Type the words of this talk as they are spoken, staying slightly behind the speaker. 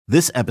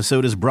This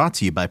episode is brought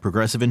to you by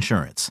Progressive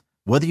Insurance.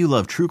 Whether you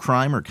love true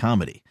crime or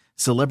comedy,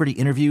 celebrity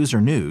interviews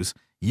or news,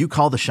 you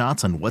call the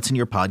shots on what's in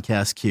your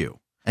podcast queue.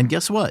 And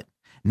guess what?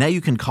 Now you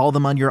can call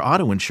them on your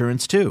auto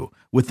insurance too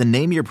with the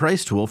Name Your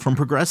Price tool from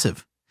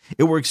Progressive.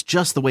 It works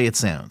just the way it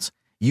sounds.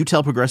 You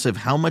tell Progressive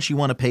how much you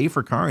want to pay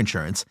for car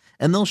insurance,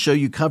 and they'll show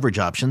you coverage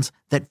options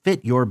that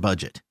fit your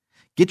budget.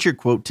 Get your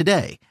quote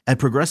today at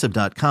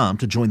Progressive.com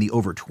to join the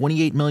over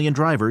 28 million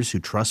drivers who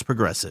trust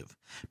Progressive.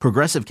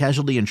 Progressive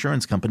Casualty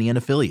Insurance Company and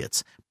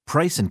Affiliates.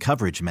 Price and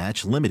coverage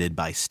match limited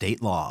by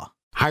state law.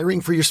 Hiring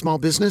for your small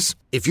business?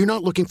 If you're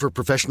not looking for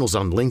professionals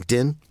on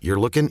LinkedIn, you're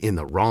looking in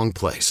the wrong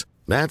place.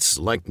 That's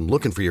like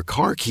looking for your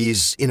car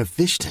keys in a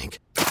fish tank.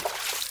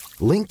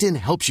 LinkedIn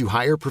helps you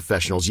hire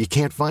professionals you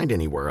can't find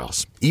anywhere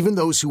else, even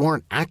those who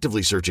aren't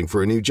actively searching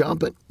for a new job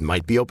but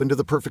might be open to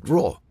the perfect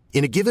role.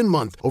 In a given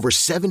month, over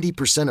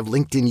 70% of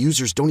LinkedIn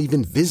users don't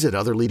even visit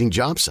other leading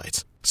job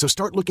sites. So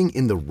start looking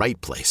in the right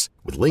place.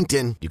 With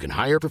LinkedIn, you can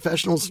hire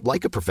professionals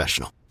like a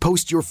professional.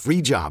 Post your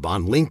free job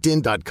on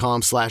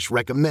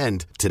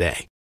linkedin.com/recommend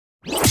today.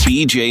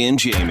 BJ and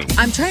Jamie.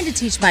 I'm trying to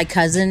teach my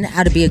cousin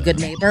how to be a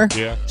good neighbor.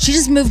 Yeah. She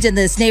just moved in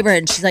this neighborhood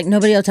and she's like,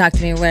 nobody will talk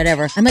to me or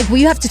whatever. I'm like, well,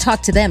 you have to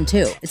talk to them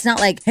too. It's not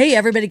like, hey,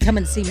 everybody come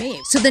and see me.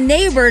 So the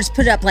neighbors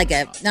put up like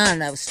a, I don't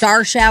know,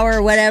 star shower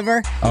or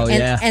whatever. Oh,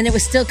 yeah. And it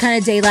was still kind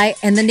of daylight.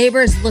 And the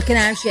neighbor is looking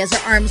at her. She has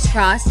her arms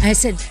crossed. And I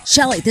said,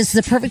 Shelly, this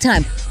is the perfect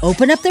time.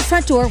 Open up the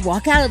front door,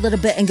 walk out a little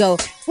bit and go,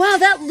 wow,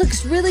 that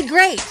looks really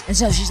great. And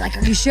so she's like,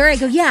 are you sure? I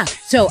go, yeah.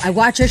 So I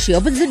watch her. She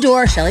opens the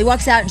door. Shelly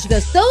walks out and she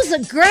goes, those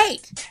look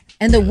great.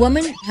 And the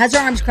woman has her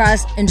arms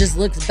crossed and just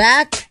looks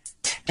back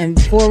and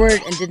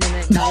forward and didn't even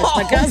acknowledge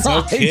my cousin.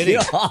 No kidding.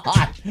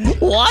 God.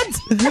 What?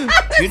 You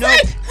know,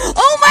 Like,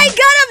 oh my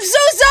God, I'm so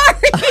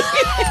sorry.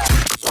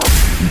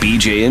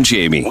 BJ and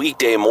Jamie.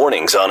 Weekday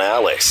mornings on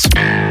Alice.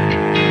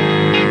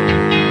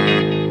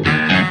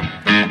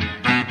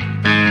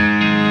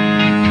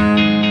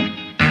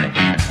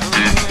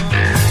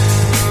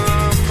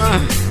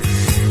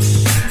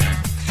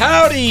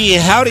 howdy,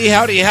 howdy,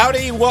 howdy,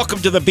 howdy. Welcome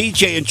to the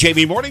BJ and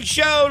Jamie Morning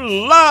Show,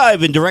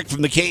 live and direct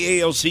from the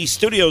KALC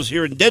studios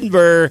here in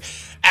Denver.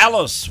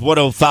 Alice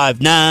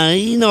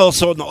 105.9,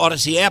 also on the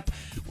Odyssey app,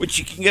 which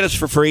you can get us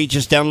for free.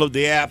 Just download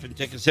the app and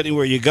take us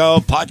anywhere you go.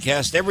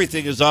 Podcast,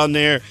 everything is on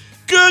there.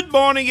 Good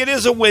morning. It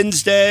is a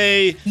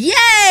Wednesday. Yay.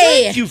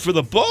 Thank you for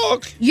the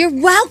book. You're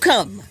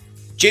welcome.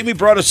 Jamie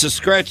brought us a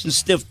scratch and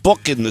sniff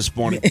book in this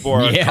morning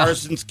for Yeah.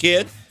 Carson's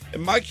kid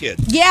and my kid.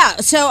 Yeah,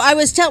 so I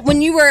was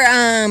when you were,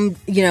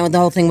 the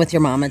whole thing with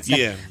your mom and stuff.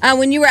 Yeah.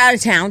 When you were out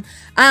of town,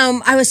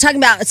 I was talking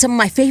about some of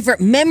my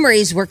favorite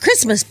memories were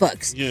Christmas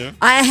books. Yeah.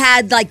 I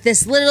had like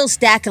this little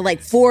stack of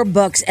like 4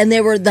 books, and they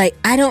were like,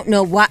 I don't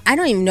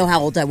even know how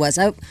old I was.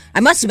 I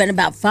must have been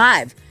about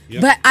 5.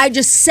 Yep. But I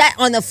just sat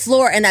on the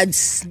floor and I'd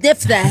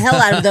sniff the hell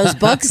out of those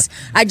books.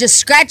 I'd just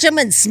scratch them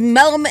and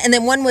smell them. And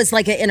then one was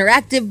like an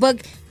interactive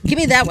book. Give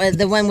me that one,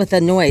 the one with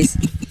the noise,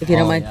 if you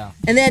don't mind. Yeah.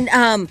 And then,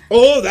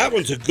 Oh, that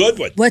one's a good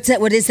one. what's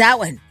that? What is that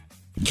one?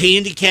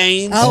 Candy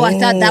canes. Oh, I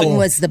thought that one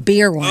was the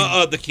beer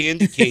one. The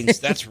candy canes.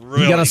 That's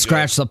really You gotta good.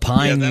 scratch the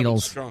pine that needles.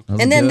 one's strong.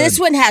 Those And are then good. this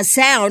one has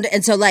sound,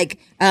 and so like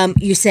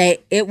you say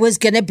it was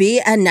gonna be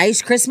a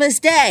nice Christmas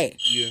day.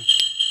 Yeah.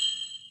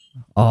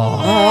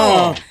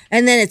 Oh,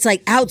 and then it's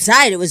like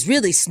outside it was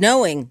really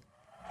snowing.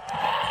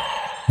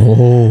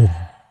 Oh.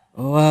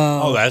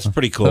 Oh, that's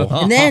pretty cool.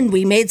 And then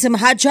we made some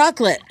hot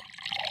chocolate.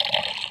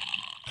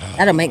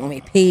 That'll make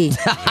me pee.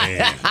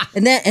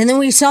 and then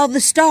we saw the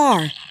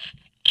star.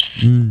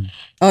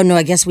 Oh no,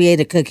 I guess we ate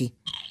a cookie.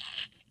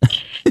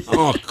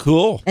 Oh,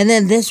 cool. And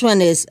then this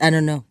one is I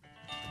don't know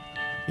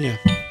Yeah.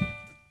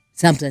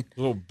 something. A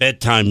little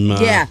bedtime.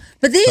 Yeah,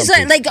 but these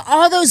something. are like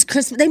all those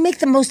Christmas. They make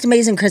the most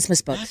amazing Christmas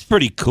books. That's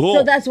pretty cool.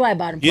 So that's why I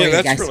bought them for yeah, you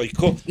that's guys. really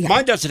cool. Yeah.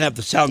 Mine doesn't have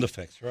the sound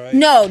effects, right?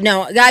 No,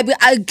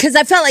 because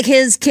I felt like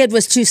his kid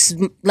was too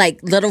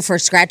little for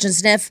scratch and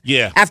sniff.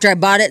 Yeah. After I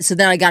bought it, so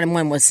then I got him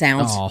one with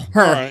sounds. Oh.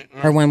 Her, All right.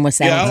 her one with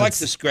sounds. Yeah, I like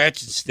the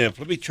scratch and sniff.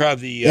 Let me try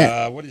the,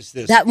 Yeah. what is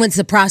this? That one's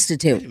the Wait a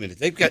prostitute. minute.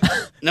 They've got,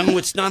 no,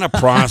 it's not a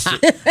prostitute.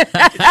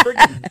 It's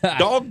freaking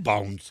dog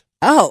bones.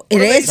 Oh,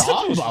 it is.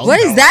 Dog bones?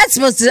 What is that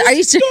supposed to? Are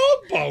you? Dog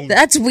bones.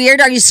 That's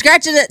weird. Are you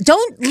scratching it?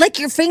 Don't lick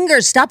your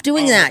fingers. Stop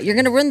doing that. You're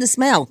gonna ruin the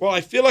smell. Well,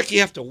 I feel like you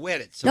have to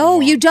wet it. No,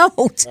 more. you don't.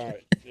 All right.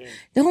 Yeah.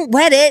 Don't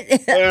wet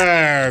it.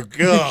 Oh,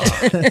 God.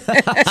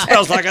 It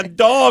smells like a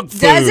dog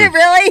food. Does it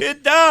really?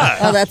 It does.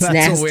 Oh, that's That's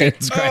nasty. a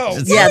weird scratch. Oh,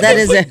 and Yeah, sniff. that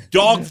is a. Put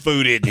dog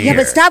food in here. Yeah,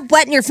 but stop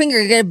wetting your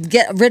finger. You're gonna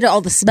get rid of all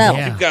the smell.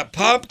 Yeah. You've got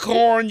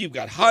popcorn, you've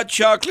got hot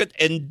chocolate,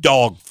 and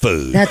dog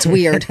food. That's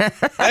weird.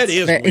 That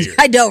is weird.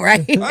 I know,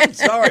 right? I'm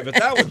sorry, but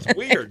that was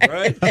weird,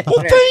 right?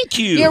 Well, thank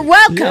you. You're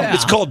welcome. Yeah.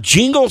 It's called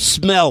Jingle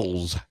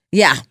Smells,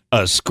 Yeah.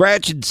 a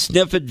scratch and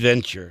sniff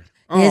adventure.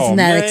 Isn't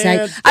that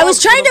exciting? I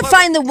was trying to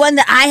find the one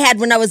that I had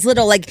when I was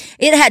little. Like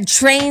it had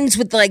trains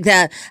with like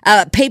the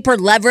paper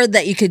lever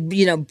that you could,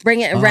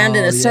 bring it around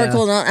in a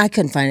circle. And all. I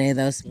couldn't find any of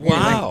those. Wow.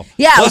 Anyway.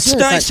 Yeah, well, it was that's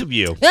really nice fun. of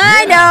you.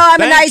 I know.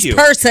 I'm a nice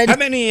person. How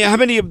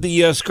many of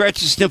the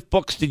Scratch and Sniff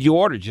books did you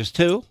order? Just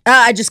 2?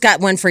 I just got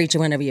one for each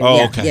one of you. Oh,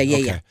 yeah. okay. Yeah.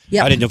 Okay.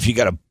 Yep. I didn't know if you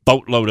got a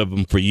boatload of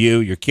them for you,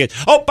 your kid.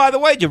 Oh, by the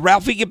way, did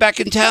Ralphie get back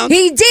in town?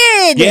 He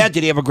did. Yeah,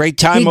 did he have a great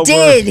time? He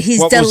did.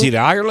 Was he in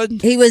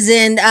Ireland? He was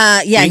in.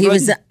 He England?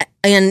 was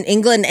in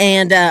England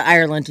and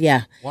Ireland.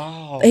 Yeah.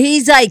 Wow.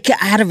 He's like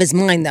out of his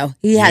mind though.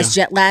 He has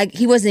jet lag.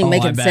 He wasn't even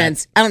making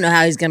sense. I don't know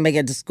how he's gonna make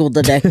it to school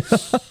today.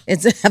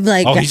 I'm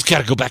like, he's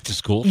got to go back to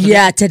school today?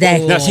 Yeah,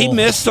 today. Does he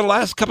miss the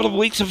last couple of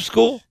weeks of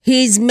school?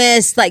 He's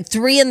missed like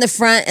 3 in the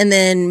front and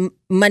then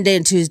Monday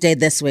and Tuesday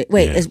this week.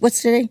 Wait,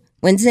 what's today?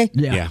 Wednesday?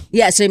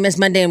 Yeah, so he missed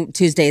Monday and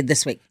Tuesday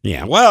this week.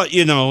 Yeah, well,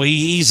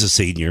 he's a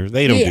senior.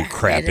 They don't do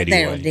crap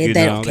anyway. They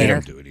don't care. They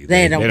don't do anything.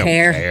 They don't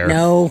care.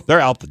 No. They're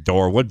out the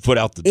door. 1 foot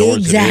out the door.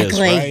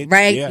 Exactly. As it is,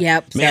 right? Yeah.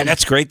 Yep. Man,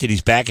 that's great that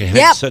he's back and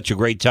had such a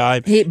great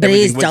time. But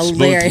he's went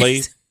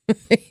delirious.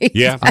 smoothly.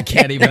 Yeah. I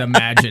can't even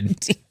imagine.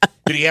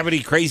 Did he have any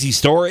crazy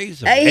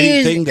stories? Of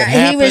anything that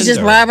happened? He was just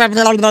blah, blah,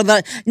 blah, blah,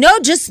 blah. No,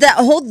 just the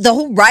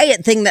whole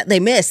riot thing that they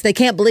missed. They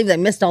can't believe they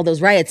missed all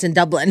those riots in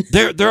Dublin.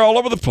 They're all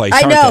over the place.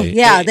 I aren't know. they?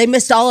 Yeah, they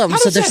missed all of them, How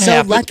so does they're that so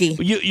happen? lucky.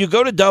 You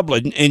go to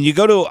Dublin and you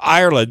go to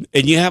Ireland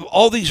and you have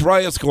all these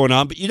riots going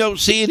on, but you don't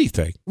see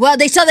anything. Well,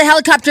 they saw the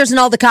helicopters and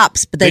all the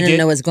cops, but they didn't did?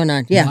 know what was going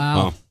on. Yeah,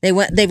 Wow. they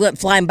went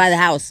flying by the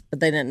house, but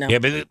they didn't know. Yeah,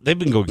 but they've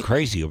been going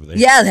crazy over there.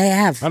 Yeah, they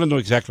have. I don't know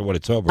exactly what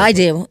it's over. I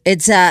do.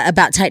 It's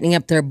about tightening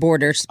up their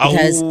borders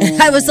because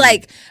I was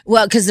like,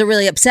 well, because they're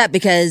really upset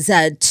because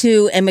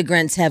 2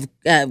 immigrants have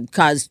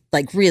caused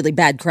like really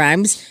bad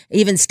crimes,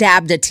 even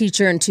stabbed a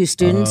teacher and 2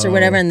 students or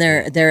whatever, and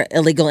they're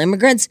illegal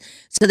immigrants.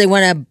 So they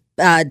want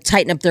to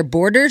tighten up their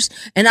borders.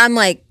 And I'm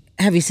like,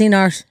 have you seen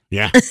ours?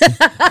 Yeah.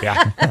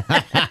 Yeah.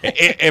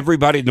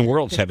 Everybody in the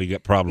world's having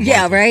that problem.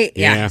 Yeah, like that. right?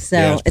 Yeah.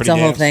 So it's pretty a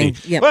whole nasty. thing.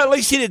 Yep. Well, at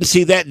least he didn't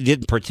see that and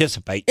didn't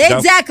participate. you know?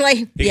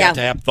 Exactly. He got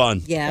to have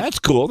fun. Yeah. That's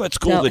cool. That's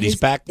cool So that he's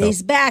back, though.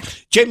 He's back.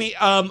 Jamie,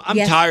 I'm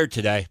Yes. tired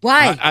today.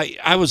 Why?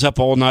 I was up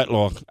all night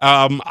long.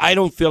 I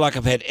don't feel like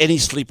I've had any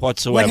sleep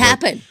whatsoever. What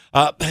happened?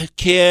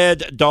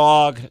 Kid,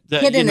 dog.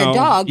 Kid and a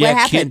dog? What Yeah,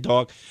 happened? kid,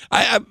 dog.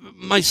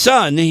 My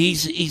son,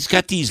 he's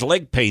got these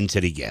leg pains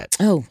that he gets.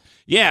 Oh.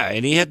 Yeah,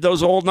 and he had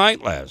those all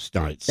night last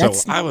night.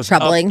 That's so I was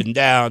troubling. up and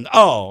down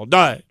all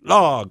night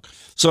long.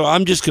 So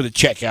I'm just going to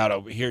check out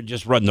over here,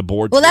 just run the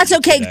board. Well, for that's you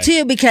okay today.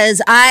 too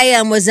because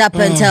I was up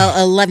until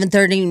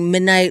 11:30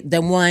 midnight,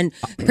 then 1,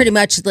 pretty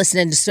much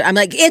listening to. I'm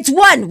like, it's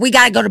 1. We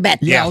gotta go to bed.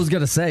 Yeah, I was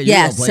gonna say.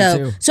 Yeah.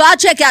 You So I'll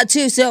check out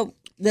too. So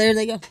there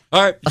they go.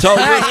 All right, so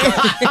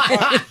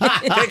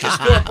take us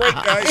to a break,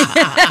 guys.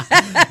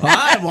 All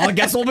right. Well, I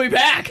guess we'll be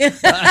back.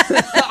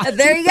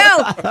 There you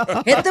go.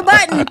 Hit the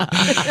button.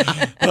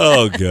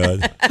 Oh,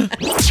 God.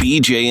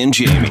 BJ and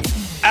Jamie.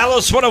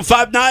 Alice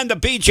 1059, the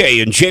BJ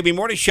and Jamie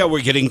Morning Show.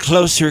 We're getting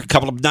closer, a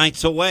couple of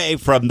nights away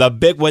from the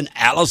big one.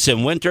 Alice in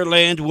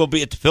Winterland will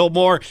be at the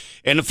Fillmore,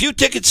 and a few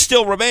tickets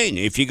still remain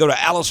if you go to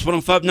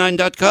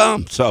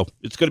alice1059.com. So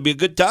it's going to be a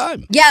good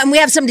time. Yeah, and we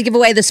have something to give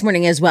away this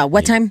morning as well.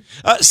 What time?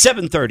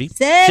 7:30.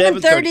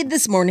 7:30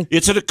 this morning.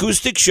 It's an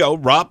acoustic show.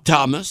 Rob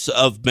Thomas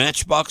of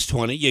Matchbox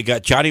 20. You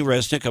got Johnny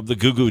Resnick of the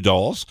Goo Goo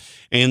Dolls.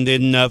 And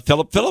then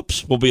Philip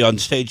Phillips will be on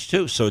stage,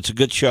 too. So it's a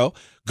good show.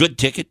 Good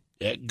ticket.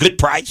 Good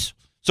price.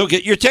 So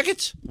get your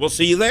tickets. We'll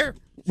see you there.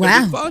 It's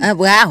gonna be fun.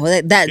 Wow.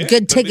 That Yeah,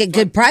 good it's gonna be ticket,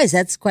 fun. good price.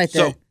 That's quite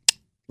the.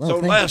 So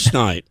last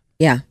night,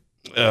 Yeah.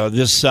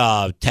 this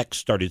text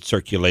started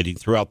circulating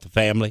throughout the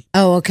family.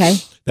 Oh, okay.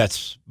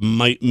 That's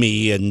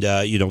me and,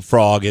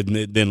 Frog, and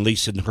then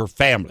Lisa and her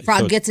family.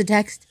 Frog So, gets a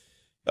text.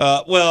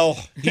 well,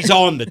 he's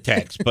on the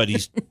text, but he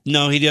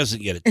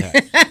doesn't get a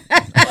text.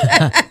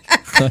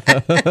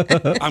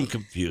 I'm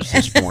confused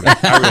this morning.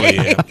 I really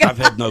am. I've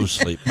had no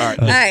sleep. All right.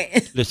 All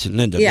right. Listen,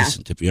 Linda, Yeah.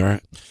 listen to me, all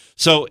right?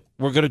 So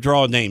we're going to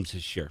draw names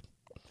this year.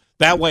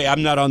 That way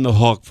I'm not on the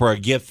hook for a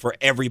gift for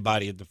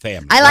everybody in the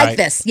family. I like right?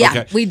 this.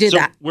 Yeah, we do So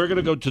that. We're going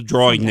to go to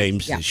drawing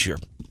names Yeah. this year.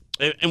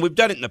 And we've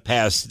done it in the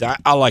past.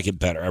 I like it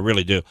better. I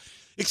really do.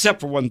 Except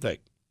for one thing.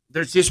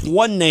 There's just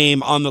one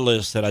name on the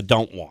list that I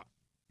don't want.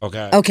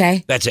 Okay?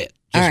 Okay. That's it.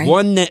 All Just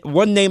right.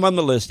 one name on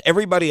the list.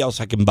 Everybody else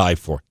I can buy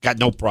for. Got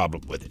no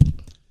problem with it.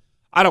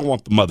 I don't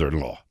want the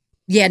mother-in-law.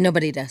 Yeah,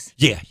 nobody does.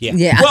 Yeah.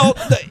 Yeah. Well,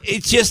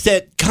 it's just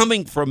that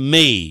coming from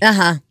me,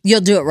 You'll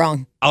do it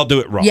wrong. I'll do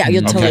it wrong. Yeah,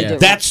 you'll totally do it wrong.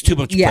 That's too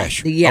much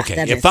pressure. Yeah, okay,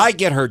 that if is. I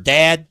get her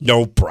dad,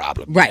 no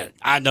problem. Right.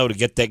 I know to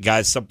get that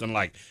guy something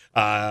like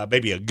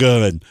maybe a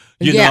gun.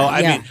 You Yeah, know, I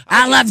yeah. mean,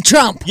 I love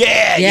Trump.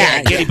 yeah.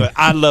 Yeah, Get him a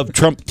I love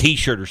Trump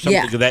T-shirt or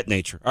something Yeah. of that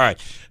nature. All right,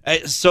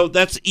 so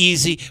that's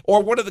easy.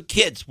 Or one of the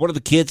kids,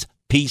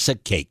 piece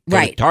of cake. Go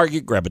to Right.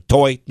 Target, grab a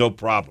toy, no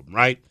problem.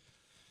 Right.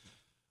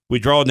 We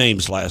draw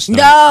names last night.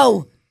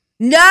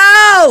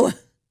 No.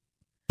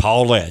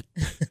 Paulette.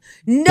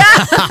 No.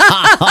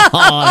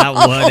 that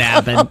would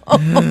happen.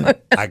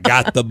 I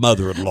got the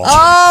mother-in-law.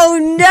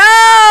 Oh,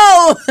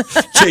 no.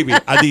 Jamie,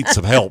 I need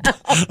some help.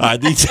 I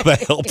need some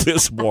help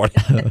this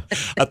morning.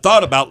 I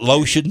thought about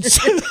lotions.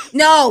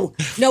 No,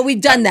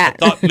 we've done that.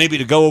 Thought maybe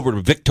to go over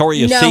to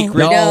Victoria's No, Secret.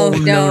 no.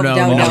 Remember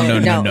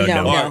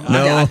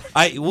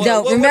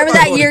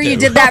that year you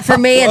did that for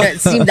me and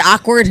it seemed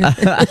awkward?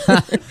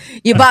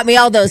 You bought me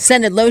all those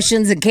scented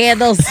lotions and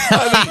candles,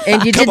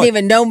 and you didn't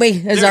even know me.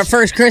 It was our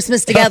first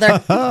Christmas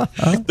together.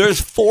 There's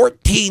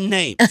 14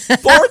 names.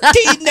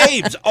 14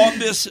 names on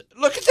this.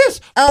 Look at this.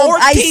 14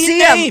 I see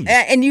names.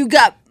 them. And you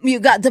got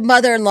the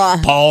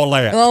mother-in-law.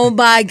 Paulette. Oh,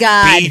 my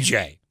God.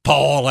 BJ.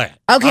 Paulette.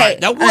 Okay. All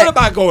right, now, what am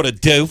I going to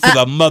do for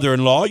the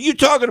mother-in-law? You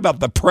talking about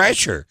the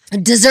pressure.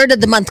 Dessert of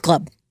the Month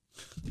Club.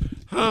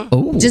 Huh?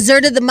 Ooh.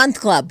 Dessert of the Month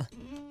Club.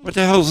 What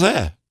the hell's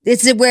that?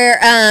 It's where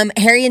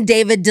Harry and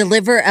David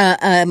deliver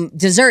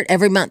dessert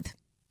every month.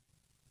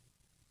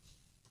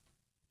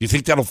 You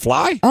think that'll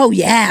fly? Oh,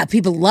 yeah.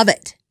 People love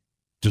it.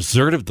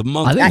 Dessert of the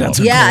month. I think that's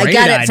a I great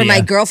got it for idea.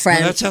 my girlfriend.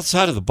 Well, that's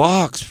outside of the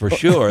box for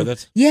sure.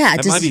 That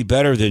might be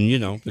better than,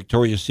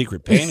 Victoria's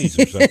Secret panties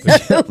or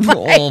something.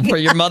 Oh, for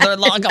your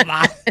mother-in-law, come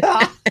on.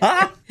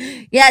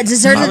 Yeah,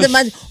 dessert of the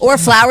month or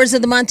flowers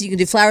of the month. You can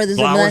do flowers of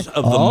the month.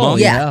 Of the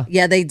month.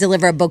 Yeah, they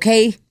deliver a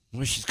bouquet.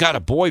 Well, she's got a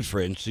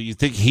boyfriend, so you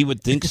think he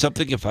would think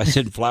something if I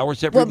send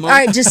flowers every month? All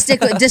right, just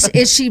stick with.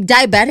 Is she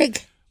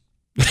diabetic?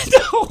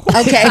 No.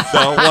 Okay.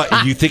 So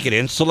what? You thinking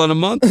insulin a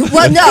month?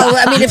 Well, no.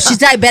 I mean, if she's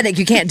diabetic,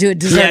 you can't do a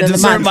dessert of the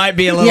dessert month. might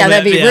be a little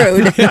that'd be bit,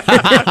 rude.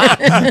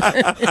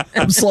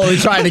 I'm slowly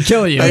trying to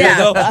kill you.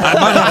 Yeah. I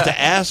might have to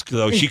ask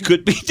though. She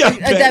could be diabetic.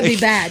 That'd be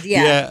bad.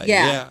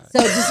 Yeah. So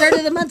dessert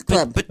of the month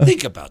club. But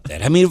think about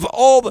that. I mean,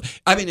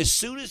 as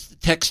soon as the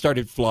text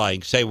started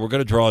flying, say we're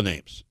going to draw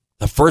names,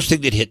 the first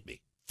thing that hit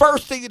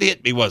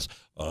me was,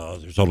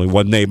 there's only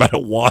one name I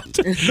don't want.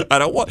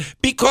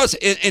 Because,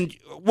 and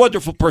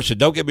wonderful person,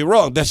 don't get me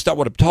wrong, that's not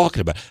what I'm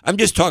talking about. I'm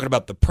just talking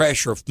about the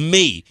pressure of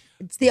me,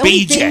 It's the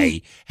only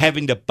BJ,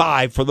 having to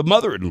buy for the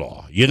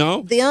mother-in-law,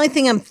 The only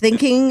thing I'm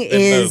thinking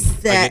is I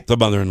that get the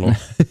mother-in-law.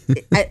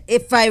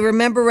 if I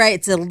remember right,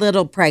 it's a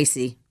little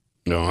pricey.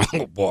 No,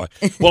 oh boy.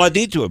 Well, I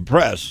need to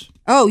impress.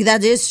 Oh,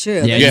 that is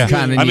true. Yeah, you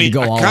kind of need to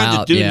go all out. I kind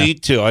of do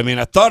need to. I mean,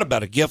 I thought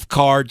about a gift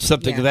card,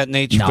 something of that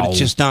nature, but it's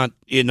just not.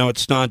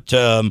 It's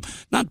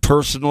not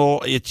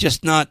personal. It's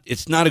just not.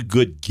 It's not a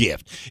good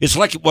gift. It's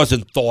like it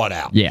wasn't thought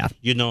out. Yeah.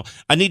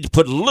 I need to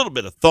put a little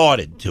bit of thought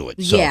into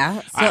it. So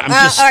Yeah. So, I'm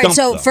just all right. stumped,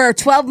 So though. for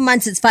 12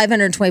 months, it's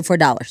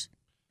 $524.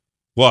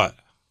 What?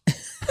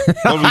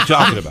 What are we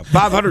talking about?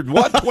 500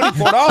 what?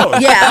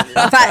 $24? Yeah.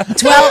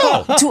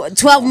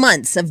 12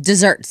 months of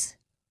desserts.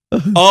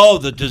 Oh,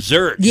 the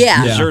dessert.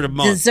 Yeah. Dessert of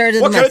month. Dessert of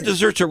the what kind month. of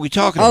desserts are we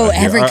talking Oh, about?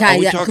 here? every Are kind.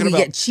 we Yeah, talking we about?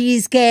 get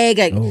cheesecake.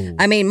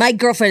 I mean, my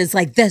girlfriend is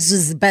like, this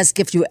is the best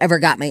gift you ever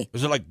got me.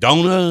 Is it like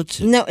donuts?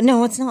 No,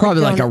 it's not.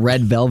 Probably like a donut.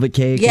 red velvet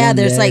cake. Yeah, one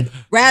there's day. like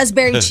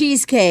raspberry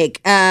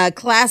cheesecake,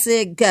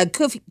 classic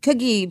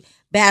cookie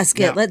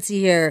basket. Now, Let's see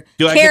here.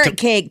 do I get Carrot to-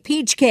 cake,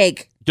 peach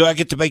cake. Do I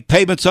get to make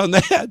payments on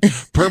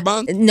that per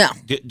month? No.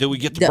 Do we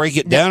get to break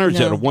it down, or is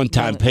that a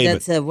one-time payment?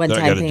 That's a that I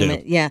one-time gotta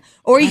payment. do? Yeah.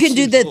 Or you That can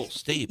do seems a little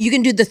steep. you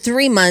can do the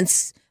 3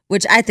 months,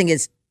 which I think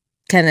is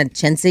kind of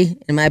chintzy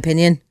in my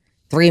opinion.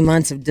 3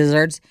 months of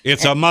desserts.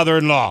 It's a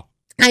mother-in-law.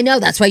 I know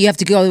that's why you have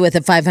to go with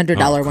a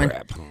 $500 one.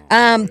 Crap.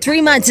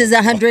 3 months is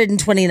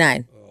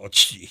 $129. Oh,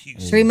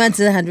 jeez. 3 months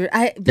is $100.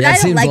 But Yeah, it I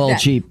don't seems like a little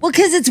that. cheap. Well,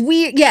 because it's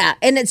weird. Yeah,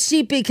 and it's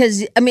cheap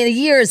because a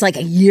year is like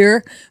a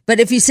year. But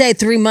if you say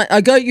 3 months, I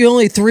got you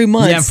only 3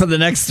 months. Yeah, for the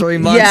next 3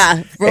 months.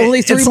 Yeah, for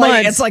only 3 it's months.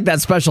 Like, it's like that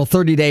special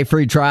 30-day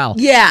free trial.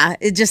 Yeah,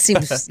 it just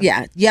seems.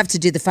 Yeah, you have to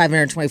do the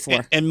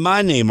 524. And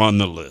my name on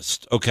the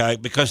list, okay?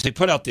 Because they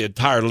put out the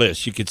entire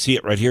list. You can see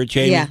it right here,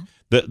 Jamie. Yeah.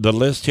 The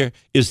list here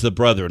is the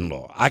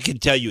brother-in-law. I can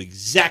tell you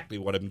exactly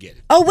what I'm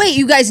getting. Oh wait,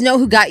 you guys know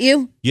who got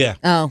you? Yeah.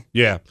 Oh,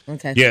 Yeah.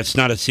 Okay. Yeah, it's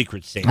not a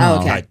secret Santa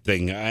okay. type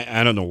thing.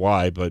 I don't know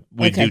why, but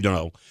we Okay. do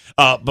know.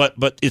 But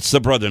it's the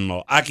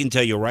brother-in-law. I can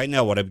tell you right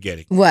now what I'm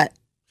getting. what?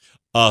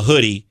 A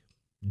hoodie,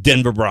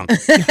 Denver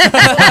Broncos. I've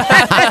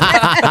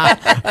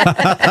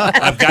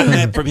gotten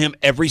that from him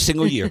every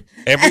single year.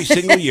 Every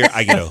single year,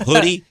 I get a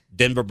hoodie,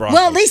 Denver Broncos.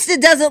 Well, at least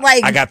it doesn't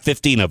like. I got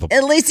 15 of them.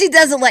 At least he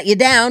doesn't let you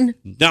down.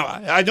 No,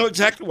 I know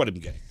exactly what I'm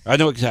getting. I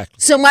know exactly.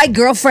 So my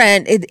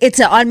girlfriend, it's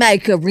an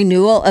automatic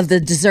renewal of the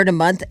dessert a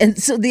month, and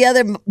so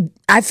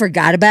I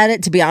forgot about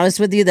it. To be honest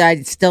with you, that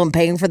I still am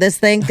paying for this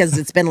thing because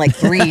it's been like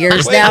 3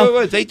 years now.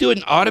 Wait. They do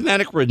an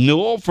automatic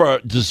renewal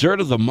for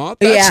dessert of the month?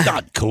 That's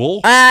not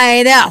cool.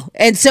 I know,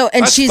 and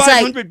That's she's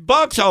like,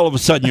 $500 all of a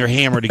sudden you're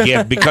hammered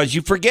again because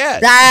you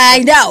forget.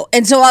 I know.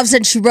 And so all of a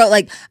sudden she wrote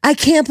like, I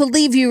can't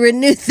believe you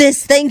renewed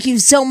this. Thank you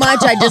so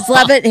much. I just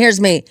love it. And here's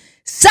me.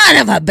 son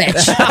of a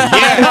bitch.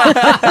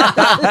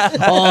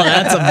 Oh,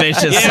 that's a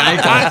vicious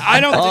cycle. I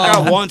don't think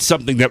I want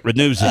something that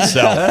renews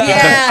itself.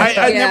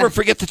 I never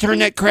forget to turn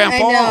that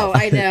crap off.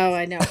 I know.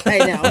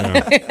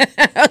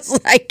 I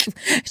was like,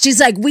 she's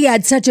like, we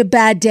had such a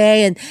bad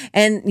day,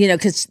 and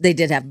because they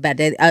did have a bad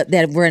day.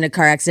 They were in a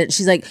car accident.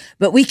 She's like,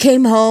 but we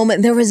came home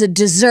and there was a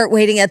dessert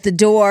waiting at the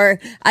door.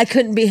 I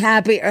couldn't be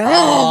happy.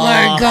 Oh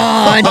my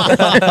God.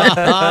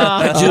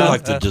 I do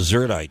like the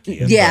dessert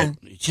idea. Yeah.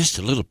 But it's just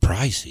a little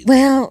pricey.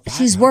 Well,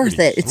 she's worth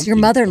it. It's your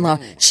mother-in-law.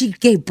 She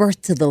gave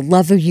birth to the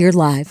love of your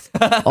life.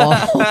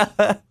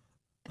 What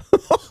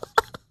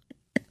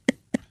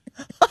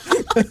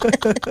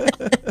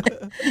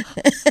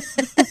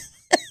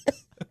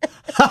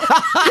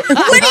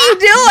are you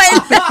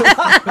doing?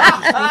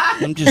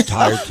 I'm just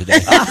tired today.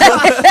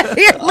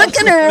 You're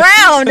looking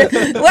around.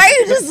 Why are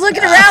you just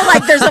looking around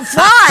like there's a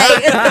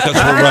fly? Because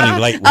we're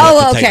running late.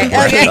 Okay.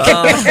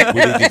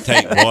 We need to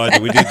take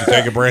one. We need to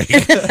take a break.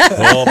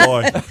 Oh,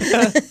 boy.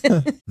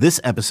 This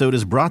episode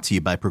is brought to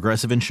you by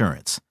Progressive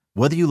Insurance.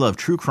 Whether you love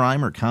true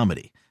crime or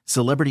comedy,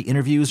 celebrity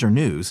interviews or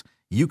news,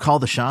 you call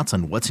the shots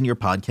on what's in your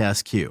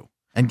podcast queue.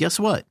 And guess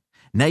what?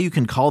 Now you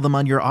can call them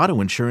on your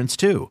auto insurance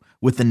too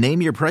with the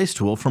Name Your Price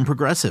tool from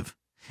Progressive.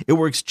 It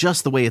works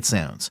just the way it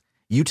sounds.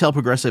 You tell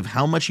Progressive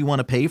how much you want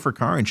to pay for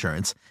car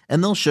insurance,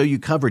 and they'll show you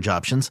coverage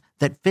options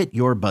that fit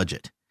your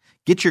budget.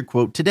 Get your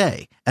quote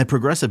today at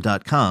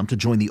Progressive.com to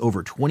join the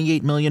over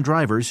 28 million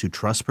drivers who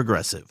trust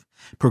Progressive.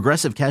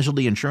 Progressive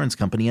Casualty Insurance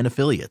Company and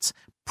Affiliates.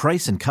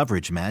 Price and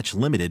coverage match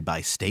limited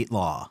by state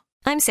law.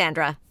 I'm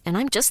Sandra, and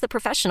I'm just the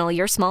professional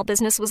your small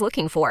business was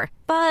looking for.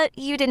 But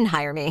you didn't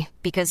hire me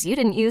because you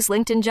didn't use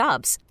LinkedIn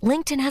Jobs.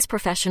 LinkedIn has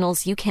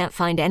professionals you can't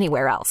find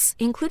anywhere else,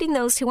 including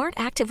those who aren't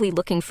actively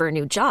looking for a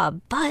new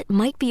job, but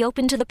might be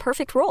open to the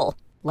perfect role,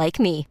 like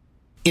me.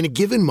 In a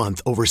given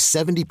month, over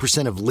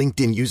 70% of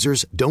LinkedIn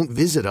users don't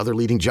visit other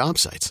leading job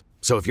sites.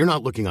 So if you're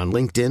not looking on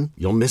LinkedIn,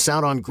 you'll miss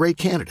out on great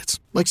candidates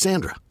like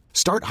Sandra.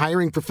 Start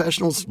hiring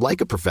professionals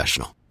like a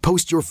professional.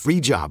 Post your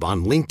free job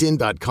on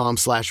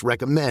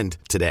linkedin.com/recommend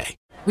today.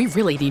 We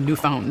really need new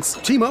phones.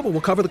 T-Mobile will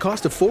cover the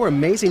cost of 4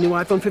 amazing new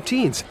iPhone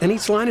 15s, and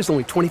each line is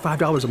only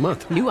 $25 a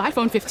month. New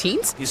iPhone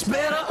 15s? It's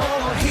better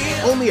over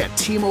here. Only at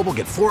T-Mobile,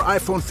 get 4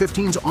 iPhone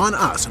 15s on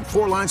us and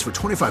 4 lines for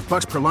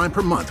 $25 per line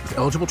per month with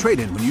eligible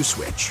trade-in when you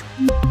switch.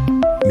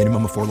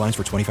 Minimum of 4 lines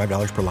for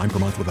 $25 per line per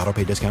month with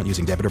autopay discount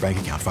using debit or bank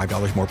account.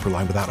 $5 more per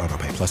line without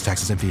autopay, plus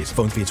taxes and fees.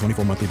 Phone fee at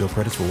 24 monthly bill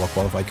credits for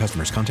well-qualified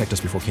customers. Contact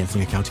us before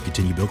canceling account to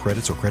continue bill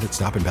credits or credit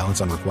stop and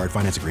balance on required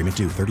finance agreement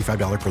due.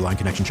 $35 per line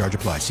connection charge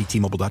applies. See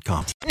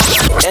T-Mobile.com.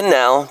 And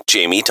now,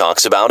 Jamie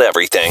talks about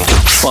everything.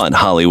 Fun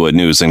Hollywood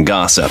news and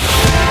gossip.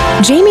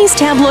 Jamie's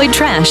Tabloid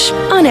Trash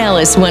on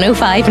Alice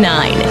 105.9.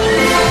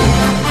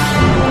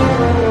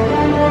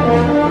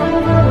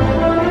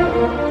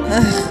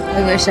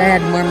 I wish I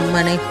had more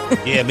money.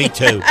 Yeah, me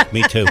too.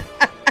 Me too.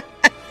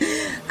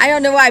 I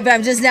don't know why, but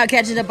I'm just now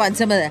catching up on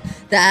some of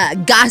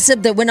the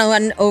gossip that went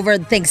on over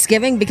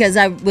Thanksgiving because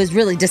I was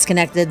really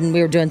disconnected and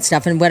we were doing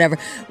stuff and whatever.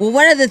 Well,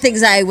 one of the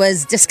things I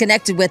was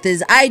disconnected with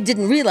is I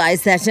didn't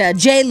realize that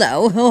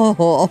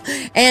J-Lo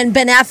and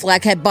Ben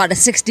Affleck had bought a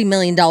 $60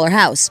 million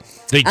house.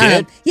 They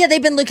did? Yeah,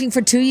 they've been looking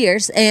for 2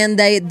 years, and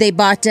they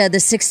bought the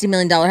 $60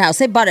 million house.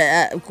 They bought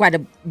it quite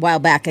a while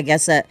back, I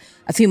guess, a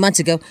few months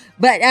ago.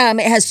 But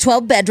it has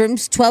 12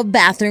 bedrooms, 12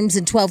 bathrooms,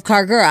 and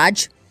 12-car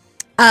garage.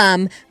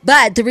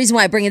 But the reason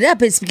why I bring it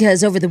up is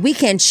because over the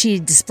weekend she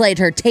displayed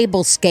her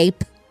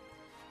tablescape,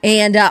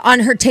 and on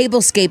her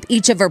tablescape,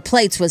 each of her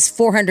plates was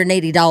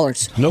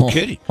 $480. No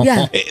kidding.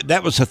 Yeah.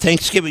 That was a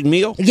Thanksgiving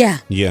meal? Yeah.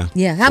 Yeah.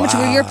 Yeah. How much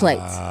were your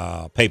plates?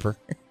 Paper.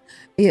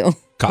 Ew.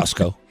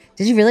 Costco.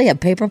 Did you really have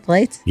paper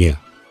plates? Yeah.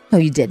 Oh,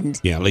 you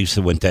didn't. Yeah,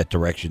 Lisa went that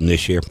direction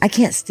this year. I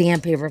can't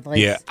stand paper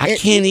plates. Yeah, I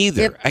can't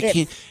either. I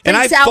can't. And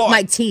I out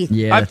my teeth.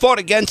 Yeah. I fought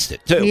against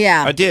it too.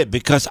 Yeah, I did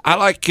because I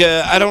like.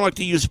 I don't like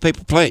to use a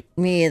paper plate.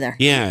 Me either.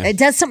 Yeah, it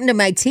does something to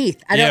my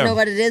teeth. I don't know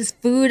what it is.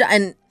 Food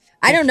and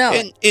I don't know.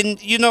 And and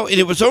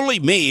it was only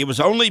me. It was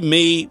only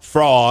me,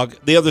 Frog,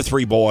 the other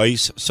 3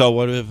 boys. So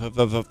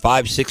what?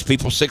 5, 6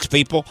 people, 6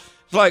 people.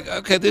 It's like,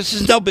 okay, this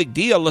is no big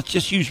deal. Let's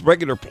just use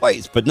regular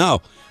plates. But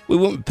no, we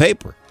went with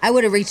paper. I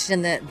would have reached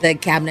in the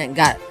cabinet and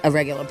got a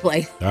regular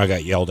plate. I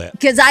got yelled at.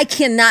 Because I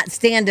cannot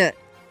stand to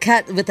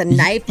cut with a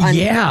knife on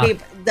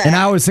paper. And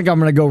I always think I'm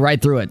going to go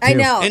right through it, too. I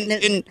know. And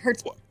it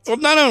hurts. Well,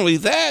 not only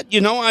that,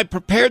 I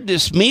prepared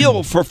this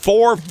meal for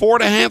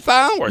 4.5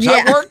 hours.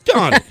 Yeah. I worked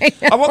on it.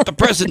 I want the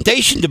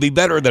presentation to be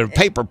better than a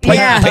paper plate,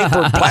 paper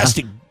and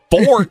plastic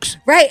forks.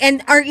 Right,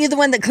 and aren't you the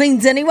one that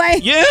cleans anyway?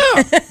 Yeah.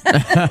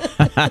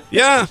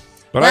 Yeah.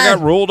 But I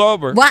got ruled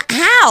over. What?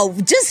 How?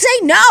 Just say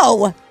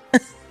no.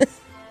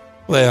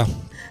 Well,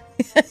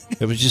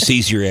 it was just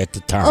easier at the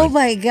time. Oh,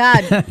 my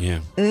God. Yeah.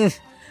 Ugh.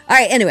 All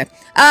right, anyway.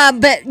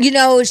 But,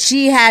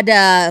 she had,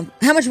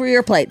 how much were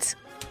your plates?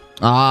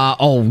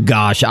 Oh,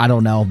 gosh, I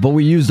don't know. But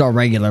we used our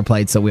regular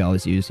plates that we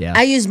always use, yeah.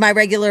 I used my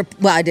regular,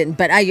 well, I didn't,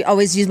 but I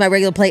always use my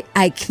regular plate.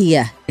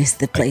 IKEA is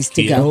the place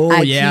to go. Oh,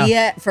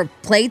 IKEA for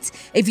plates.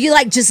 If you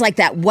like just like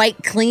that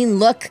white, clean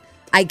look,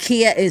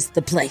 IKEA is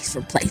the place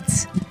for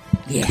plates.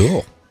 Yeah.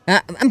 Cool.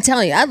 I'm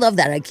telling you, I love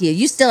that IKEA.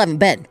 You still haven't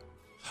been.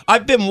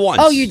 I've been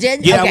once. Oh, you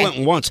did? Yeah, Okay. I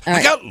went once. All I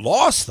right. got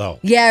lost, though.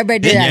 Yeah, everybody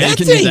did And that.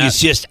 that thing is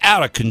just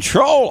out of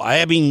control.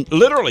 I mean,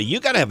 literally, you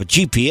got to have a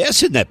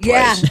GPS in that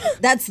place. Yeah,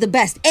 that's the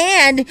best.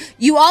 And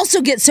you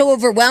also get so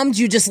overwhelmed,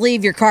 you just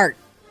leave your cart.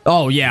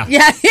 Oh, yeah.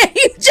 Yeah,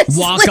 you just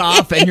Walk leave.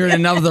 off and you're in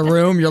another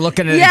room. You're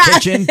looking at Yeah. the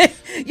kitchen.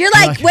 You're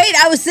like, wait,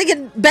 I was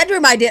thinking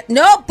bedroom idea.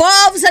 Nope,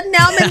 all of a sudden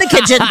now I'm in the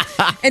kitchen.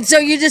 And so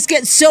you just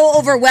get so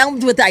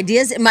overwhelmed with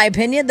ideas, in my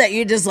opinion, that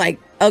you're just like,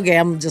 okay,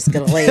 I'm just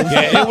going to leave.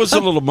 Yeah, it was a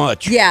little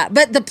much. Yeah,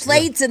 but the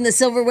plates and the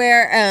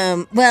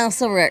silverware,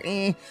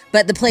 silverware,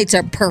 but the plates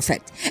are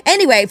perfect.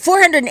 Anyway,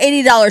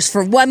 $480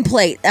 for one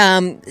plate.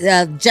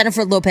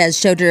 Jennifer Lopez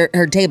showed her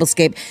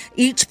tablescape.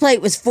 Each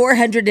plate was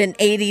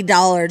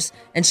 $480,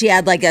 and she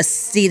had like a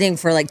seating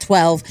for like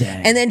 12.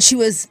 Dang. And then she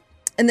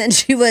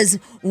was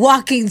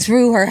walking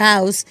through her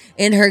house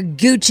in her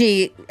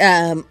Gucci.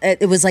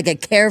 It was like a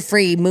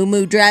carefree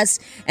muumuu dress,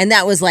 and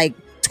that was like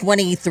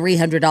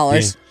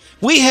 $2,300.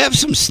 We have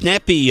some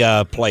snappy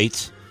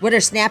plates. What are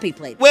snappy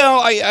plates? Well,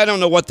 I don't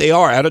know what they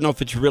are. I don't know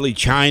if it's really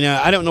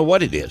China. I don't know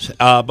what it is.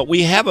 But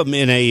we have them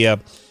in a,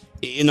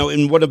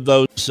 in one of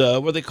those,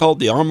 what are they called?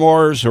 The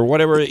armoires or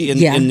whatever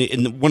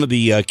in one of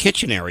the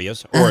kitchen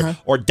areas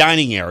or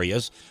dining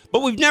areas.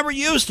 But we've never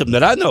used them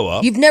that I know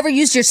of. You've never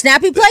used your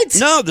snappy plates?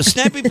 No, the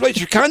snappy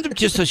plates are kind of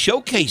just a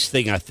showcase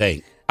thing, I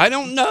think. I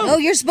don't know. Oh,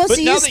 you're supposed But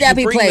to now use that you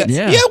snappy bring plates.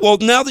 that- Yeah. well,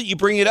 now that you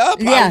bring it up,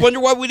 Yeah. I wonder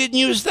why we didn't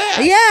use that.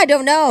 Yeah, I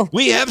don't know.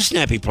 We have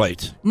snappy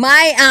plates.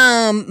 My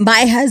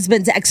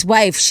husband's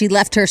ex-wife, she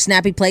left her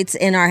snappy plates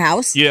in our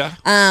house. Yeah.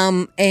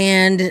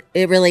 And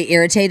it really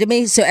irritated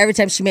me. So every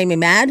time she made me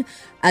mad,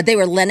 they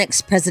were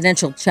Lennox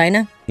Presidential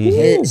China.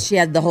 She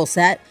had the whole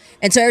set.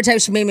 And so every time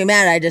she made me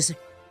mad, I just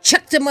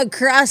chucked them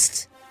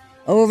across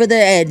over the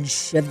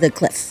edge of the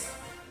cliff.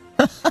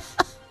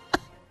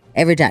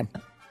 Every time.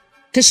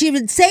 Because she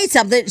would say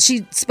something.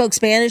 She spoke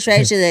Spanish,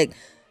 right? She's like,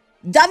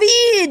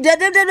 David,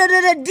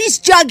 this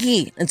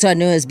junkie. And so I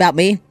knew it was about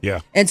me.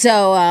 Yeah. And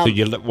so So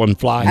you let one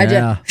fly. I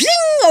just zing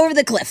over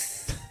the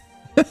cliff.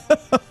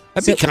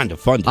 That'd be kind of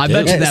fun to I do.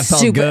 bet you that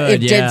felt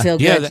good. It did feel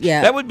good.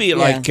 That would be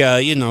like,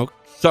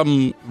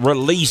 some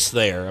release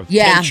there of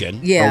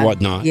tension or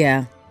whatnot.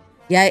 Yeah.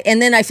 Yeah,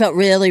 and then I felt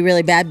really,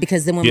 really bad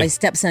because then when my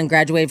stepson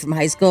graduated from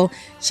high school,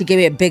 she gave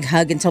me a big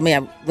hug and told me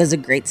I was a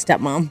great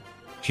stepmom.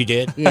 She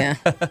did? Yeah.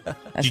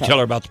 Did you tell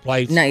her about the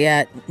plates? Not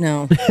yet,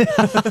 no.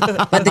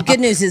 But the good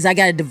news is I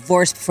got a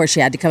divorce before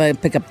she had to come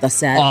and pick up the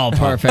set. Oh,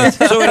 perfect.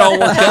 So it all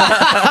worked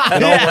out.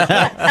 It all worked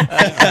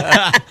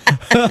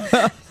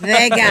out.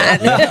 Thank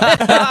God.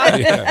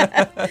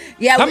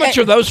 Yeah. How much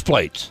are those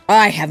plates?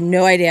 I have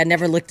no idea. I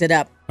never looked it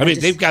up. I mean,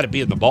 they've got to be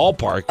in the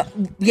ballpark.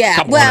 Yeah, a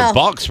couple well,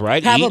 $100,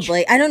 right?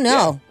 Probably. Each? I don't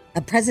know.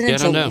 A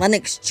presidential know.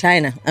 Lennox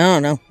China. I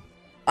don't know.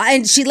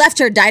 And she left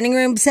her dining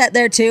room set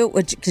there too,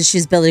 because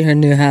she's building her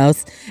new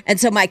house. And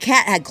so my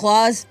cat had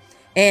claws,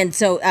 and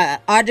so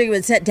Audrey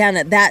would sit down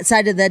at that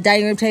side of the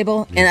dining room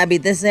table, and I'd be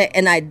this way,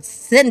 and I'd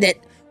send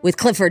it with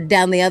Clifford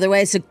down the other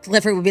way. So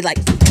Clifford would be like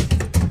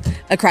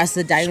across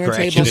the dining room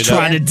Scratching table, Just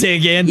trying to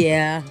dig in.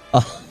 Yeah.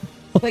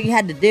 What you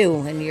had to do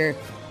when you're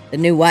the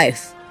new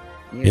wife.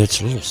 It's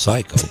a little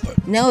psycho,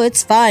 but No,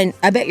 it's fine.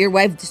 I bet your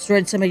wife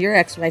destroyed some of your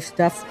ex-wife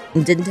stuff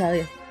and didn't tell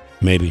you.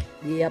 maybe.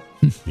 Yep.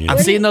 I'm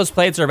seeing those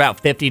plates are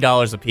about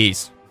 $50 a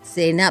piece.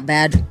 See, not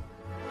bad.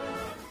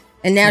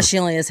 And now she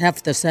only has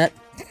half the set.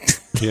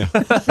 Yeah.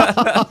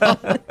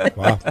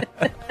 Wow.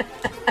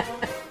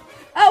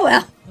 Oh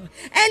well.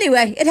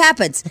 Anyway, it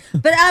happens.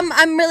 But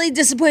I'm really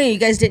disappointed you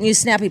guys didn't use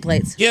snappy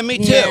plates. Yeah, me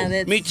too.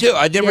 that's- Me too.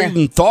 I never yeah.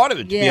 even thought of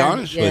it, to be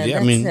honest with you.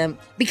 I that's, mean,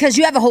 because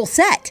you have a whole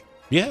set.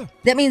 yeah.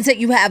 That means that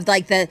you have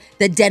like the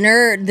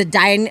dinner,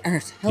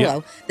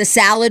 the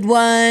salad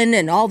one,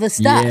 and all the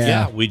stuff.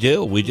 Yeah, we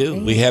do. We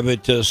do. We have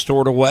it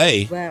stored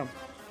away Wow.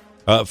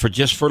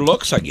 for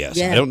looks, I guess.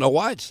 Yeah. I don't know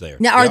why it's there.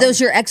 Now, are Yeah. those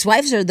your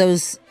ex-wives or are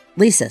those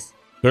Lisa's?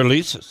 They're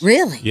Lisa's.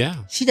 Really? Yeah.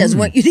 She doesn't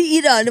want you to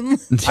eat on them.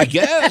 I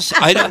guess.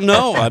 I don't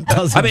know.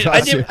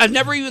 I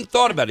never even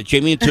thought about it,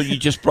 Jamie, until you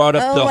just brought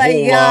up Oh the my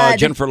whole God.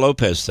 Jennifer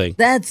Lopez thing.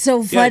 That's so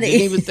Yeah, I funny.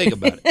 didn't even think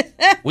about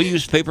it. We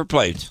use paper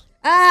plates.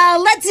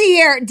 Let's see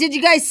here. Did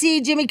you guys see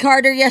Jimmy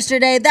Carter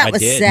yesterday? That I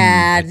was did.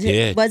 sad, I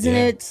did, wasn't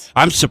yeah. it?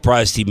 I'm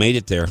surprised he made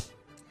it there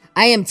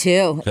I am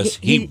too. because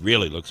he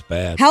really looks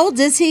bad. How old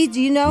is he? Do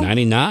you know?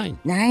 99.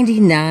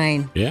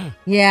 99. Yeah.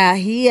 Yeah,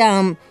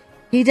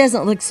 he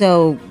doesn't look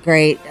so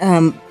great.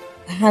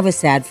 I was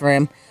sad for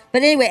him.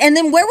 But anyway, and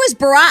then where was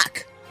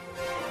Barack?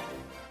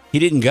 He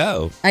didn't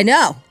go. I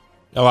know.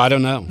 Oh, I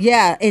don't know.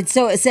 Yeah, it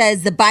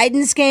says the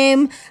Bidens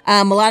came,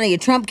 Melania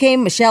Trump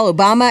came, Michelle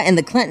Obama, and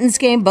the Clintons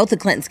came, both the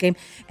Clintons came.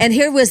 And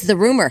here was the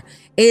rumor,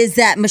 is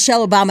that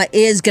Michelle Obama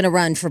is going to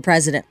run for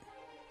president.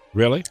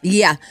 Really?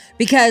 Yeah,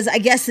 because I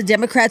guess the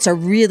Democrats are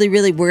really,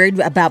 really worried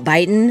about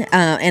Biden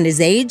and his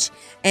age,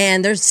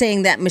 and they're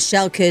saying that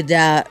Michelle could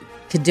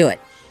do it.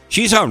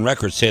 She's on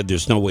record said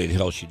there's no way in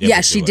hell she'd ever Yeah,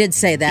 do she it. did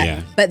say that.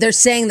 Yeah. But they're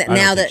saying that I don't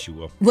now think that she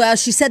will. well,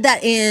 she said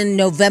that in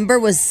November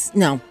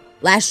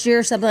last year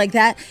or something like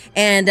that.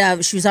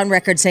 And she was on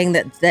record saying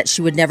that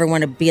she would never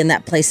want to be in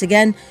that place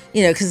again,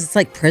 because it's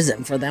like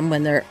prison for them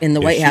when they're in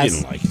the White House.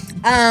 Didn't like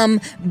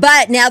it.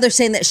 But now they're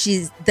saying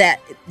that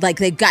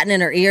they've gotten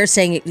in her ear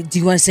saying, do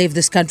you want to save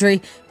this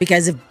country?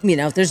 Because if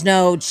there's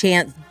no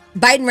chance,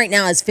 Biden right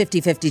now has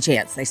 50-50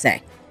 chance, they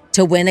say,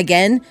 to win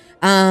again.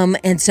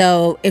 And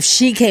so if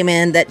she came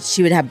in, that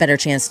she would have better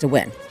chance to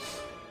win.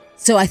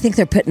 So I think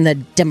they're putting the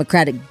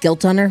Democratic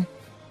guilt on her.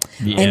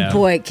 Yeah. And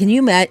boy, can you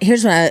imagine?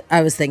 Here's what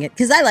I was thinking,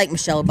 because I like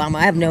Michelle Obama.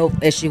 I have no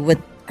issue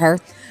with her.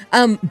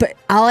 But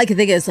all I can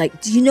think is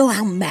do you know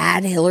how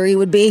mad Hillary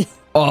would be?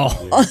 Oh.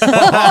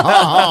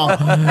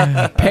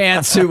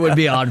 Pantsuit would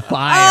be on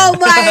fire. Oh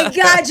my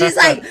God. She's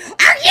like,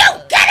 are you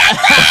kidding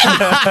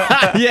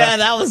me? Yeah,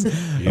 that was.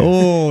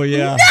 Oh,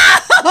 yeah.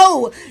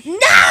 No.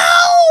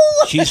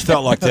 She's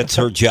felt like that's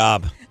her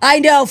job. I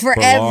know,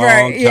 forever. For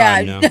a long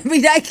time now. I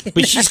mean,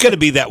 but she's going to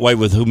be that way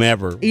with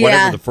whomever,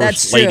 whatever the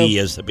first lady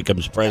is that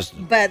becomes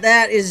president. But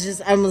that is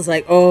just, I was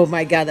like, oh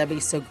my God, that'd be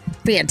so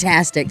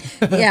fantastic.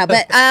 Yeah,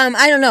 but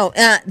I don't know.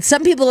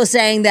 Some people are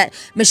saying that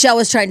Michelle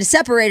was trying to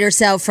separate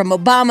herself from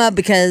Obama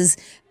because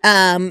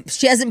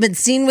she hasn't been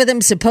seen with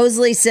him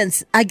supposedly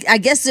since, I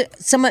guess,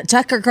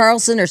 Tucker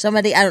Carlson or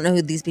somebody. I don't know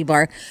who these people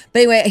are.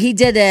 But anyway, he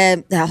did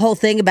a whole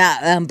thing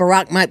about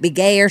Barack might be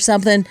gay or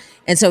something.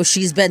 And so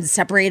she's been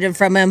separated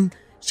from him.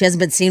 She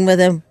hasn't been seen with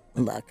him.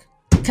 Look,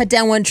 cut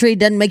down one tree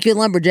doesn't make you a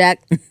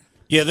lumberjack.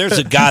 Yeah, there's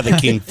a guy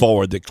that came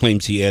forward that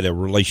claims he had a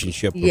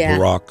relationship with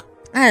Barack.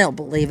 I don't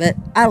believe it.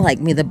 I like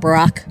me the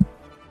Barack.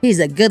 He's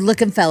a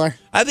good-looking feller.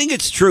 I think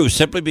it's true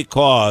simply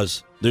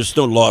because there's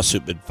no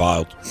lawsuit been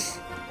filed.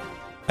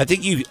 I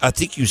think you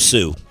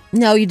sue.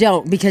 No, you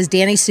don't, because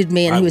Danny sued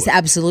me and he was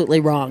absolutely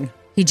wrong.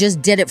 He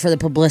just did it for the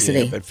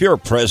publicity. Yeah, but if you're a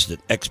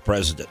president,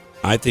 ex-president,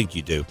 I think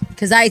you do.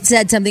 Because I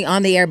said something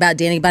on the air about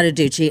Danny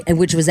Bonaducci, and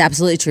which was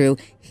absolutely true.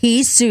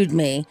 He sued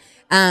me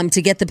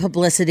to get the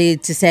publicity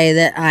to say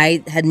that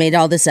I had made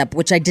all this up,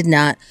 which I did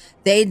not.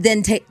 They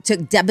then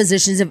took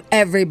depositions of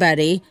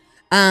everybody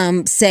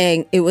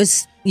saying it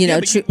was,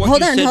 true.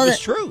 Hold on. Was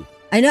true.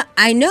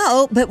 I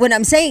know, but what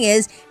I'm saying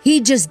is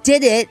he just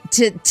did it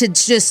to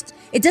just.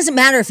 It doesn't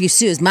matter if you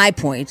sue, is my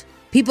point.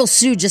 People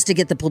sue just to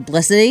get the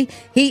publicity.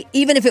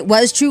 Even if it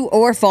was true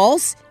or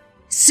false,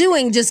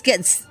 suing just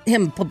gets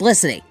him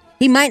publicity.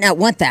 He might not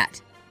want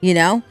that,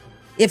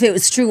 if it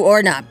was true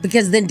or not,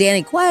 because then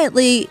Danny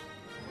quietly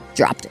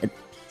dropped it.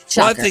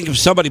 Shocker. Well, I think if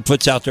somebody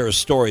puts out there a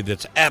story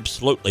that's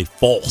absolutely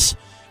false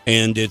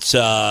and it's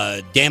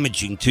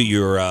damaging to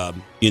your,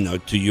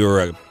 to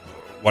your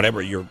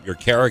whatever your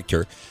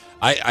character,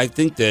 I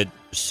think that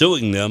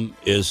suing them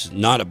is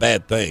not a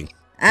bad thing.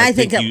 I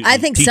think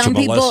some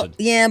people,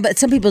 but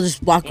some people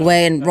just walk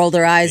away and roll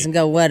their eyes and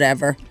go,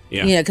 whatever.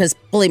 Yeah. Because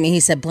believe me,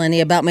 he said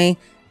plenty about me.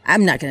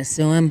 I'm not going to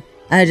sue him.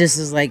 I just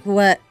was like,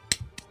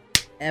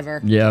 whatever.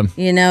 Yeah.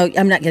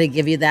 I'm not going to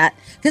give you that.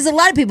 Because a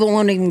lot of people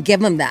won't even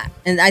give him that.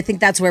 And I think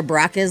that's where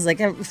Barack is like,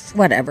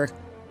 whatever.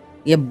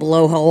 You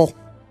blowhole.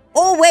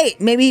 Oh,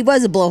 wait. Maybe he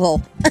was a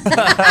blowhole.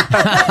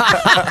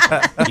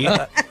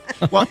 Yeah.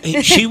 Well,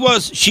 she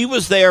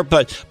was there,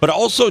 but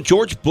also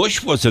George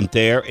Bush wasn't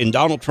there and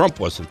Donald Trump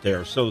wasn't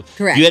there. So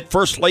correct. You had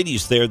first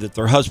ladies there that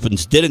their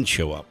husbands didn't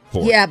show up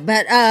for. Yeah,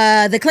 but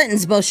the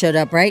Clintons both showed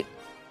up, right?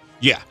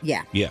 Yeah.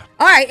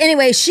 All right.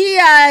 Anyway, she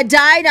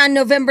died on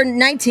November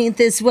 19th.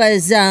 This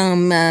was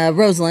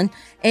Rosalind.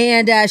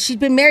 And she'd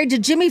been married to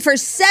Jimmy for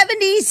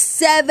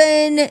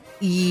 77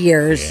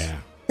 years. Yeah.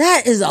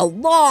 That is a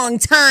long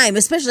time,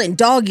 especially in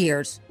dog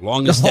years.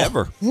 Longest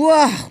ever.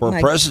 Whoa. For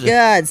a president.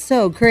 God,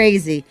 so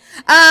crazy.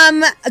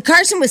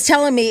 Carson was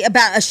telling me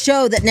about a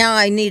show that now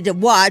I need to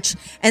watch,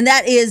 and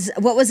that is,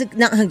 what was it?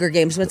 Not Hunger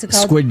Games. What's it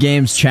called? Squid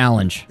Games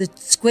Challenge. The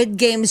Squid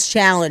Games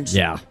Challenge.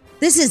 Yeah.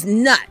 This is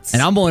nuts.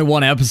 And I'm only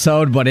one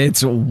episode, but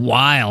it's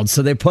wild.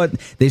 So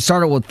they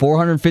started with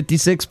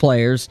 456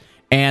 players,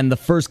 and the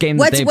first game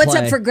that they play. What's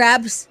up for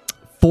grabs?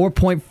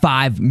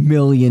 $4.5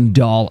 million.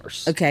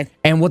 Okay.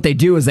 And what they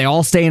do is they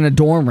all stay in a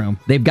dorm room.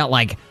 They've got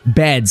like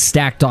beds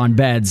stacked on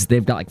beds.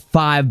 They've got like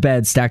 5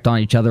 beds stacked on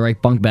each other,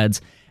 like bunk beds.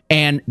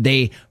 And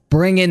they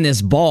bring in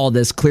this ball,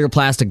 this clear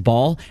plastic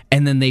ball,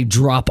 and then they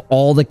drop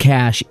all the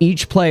cash.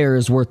 Each player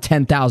is worth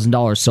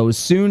 $10,000. So as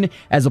soon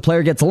as a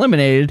player gets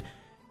eliminated,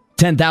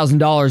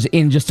 $10,000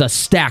 in just a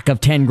stack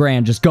of 10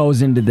 grand just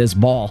goes into this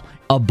ball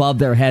above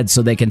their heads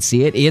so they can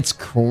see it. It's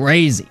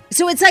crazy.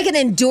 So it's like an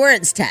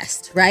endurance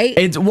test, right?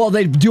 They do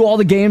all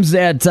the games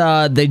that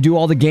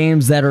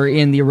are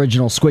in the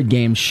original Squid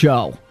Game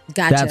show.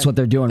 Gotcha. That's what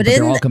they're doing, but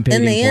they're all competing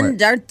in the for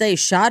end, it. Aren't they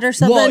shot or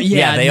something? Well,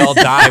 yeah, they all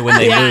die when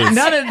they lose.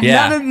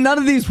 None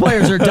of these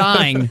players are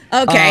dying.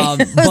 Okay. I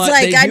was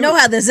like, I know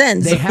how this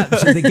ends.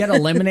 So they get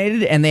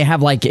eliminated, and they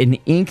have like an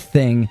ink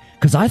thing,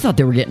 because I thought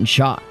they were getting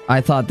shot. I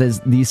thought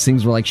these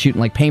things were like shooting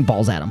like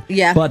paintballs at them.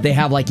 Yeah. But they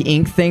have like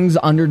ink things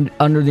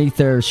underneath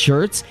their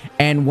shirts,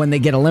 and when they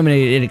get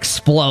eliminated, it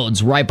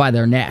explodes right by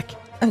their neck.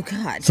 Oh,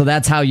 God. So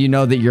that's how you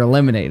know that you're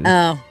eliminated.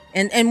 Oh.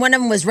 And one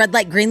of them was red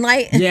light, green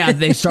light? Yeah,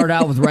 they started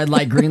out with red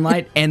light, green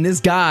light. And this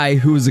guy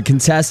who's a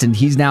contestant,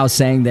 he's now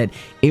saying that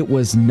it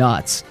was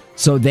nuts.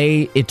 So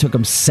it took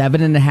them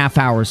 7.5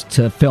 hours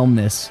to film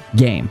this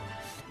game.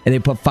 And they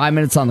put 5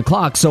 minutes on the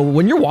clock. So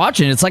when you're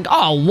watching, it's like,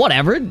 oh,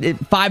 whatever.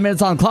 5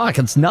 minutes on the clock,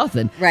 it's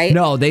nothing. Right.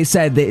 No, they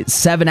said that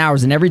 7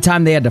 hours. And every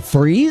time they had to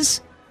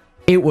freeze,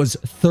 it was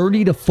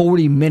 30 to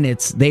 40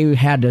 minutes they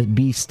had to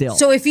be still.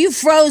 So if you've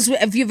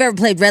ever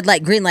played red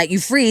light, green light, you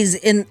freeze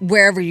in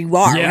wherever you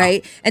are,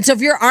 right? And so if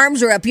your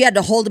arms are up, you had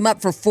to hold them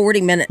up for 40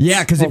 minutes.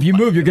 Yeah, because if you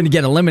move, you're going to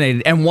get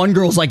eliminated. And one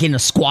girl's like in a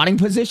squatting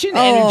position,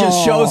 and it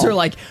just shows her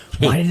like,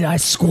 why did I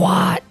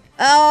squat?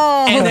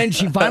 Oh. And then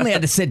she finally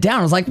had to sit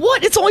down. I was like,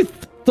 what? It's only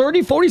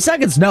 30, 40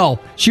 seconds. No,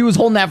 she was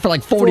holding that for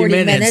like 40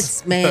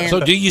 minutes. Man. So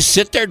do you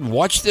sit there and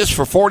watch this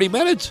for 40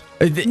 minutes?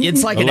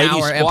 It's like an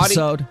hour squatting?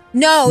 episode.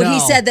 No, he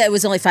said that it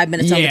was only 5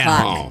 minutes on the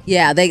clock. Oh.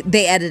 Yeah, they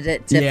edited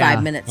it to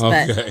 5 minutes.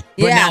 But, Okay.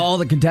 But now all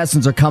the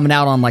contestants are coming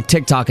out on like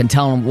TikTok and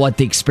telling them what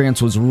the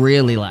experience was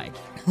really like.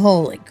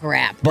 Holy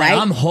crap, But right?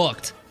 I'm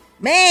hooked.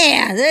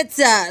 Man, that's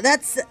I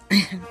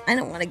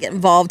don't want to get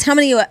involved. How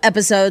many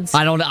episodes?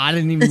 I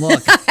didn't even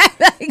look.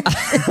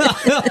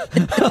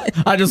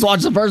 I just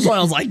watched the first one.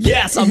 I was like,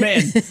 yes, I'm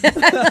in.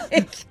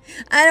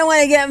 I don't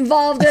want to get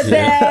involved in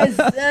this.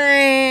 All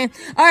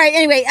right,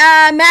 anyway,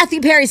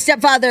 Matthew Perry's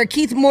stepfather,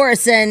 Keith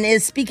Morrison,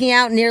 is speaking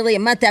out nearly a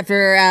month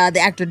after the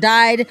actor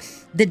died.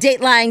 The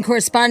Dateline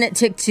correspondent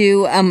took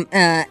to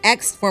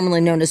X, formerly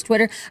known as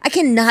Twitter. I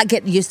cannot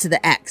get used to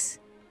the X.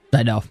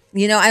 I know.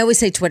 You know, I always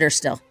say Twitter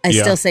still. I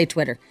still say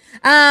Twitter.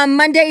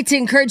 Monday, to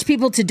encourage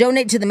people to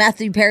donate to the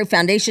Matthew Perry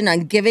Foundation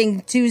on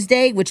Giving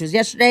Tuesday, which was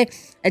yesterday,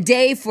 a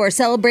day for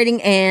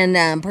celebrating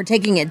and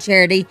partaking in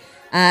charity.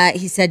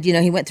 He said,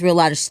 he went through a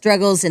lot of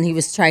struggles and he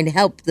was trying to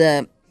help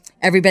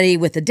everybody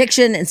with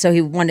addiction, and so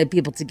he wanted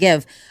people to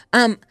give.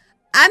 I'm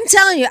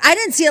telling you, I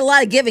didn't see a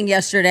lot of giving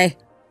yesterday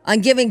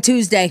on Giving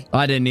Tuesday.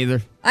 I didn't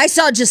either. I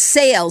saw just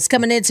sales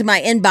coming into my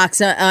inbox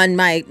on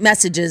my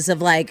messages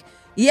of like,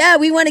 yeah,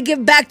 we want to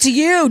give back to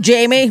you,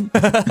 Jamie.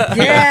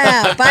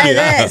 Yeah, buy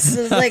this.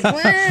 It was like,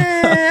 well,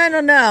 I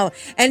don't know.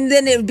 And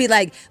then it would be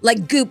like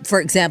Goop,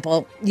 for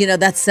example.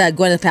 That's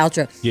Gwyneth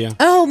Paltrow. Yeah.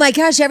 Oh my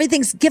gosh,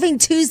 everything's Giving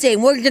Tuesday,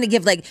 and we're going to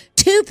give like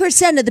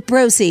 2% of the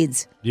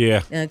proceeds.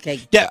 Yeah.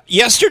 Okay. Yeah.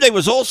 Yesterday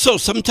was also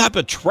some type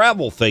of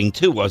travel thing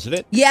too, wasn't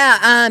it?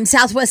 Yeah.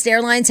 Southwest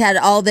Airlines had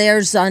all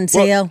theirs on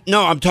sale. Well,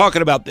 no, I'm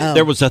talking about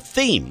there was a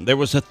theme. There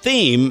was a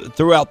theme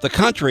throughout the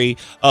country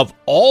of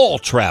all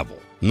travel.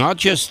 Not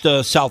just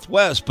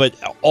Southwest, but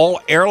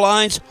all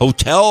airlines,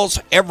 hotels,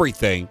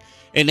 everything.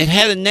 And it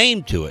had a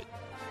name to it.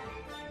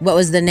 What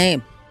was the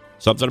name?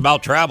 Something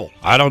about travel.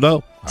 I don't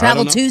know.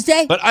 Travel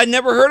Tuesday? But I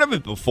never heard of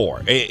it before.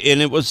 And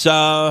it was,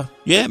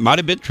 it might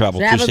have been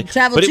Travel Tuesday.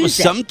 Travel but it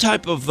Tuesday. was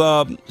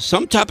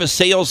some type of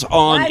sales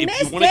on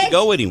if you wanted to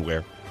go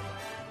anywhere.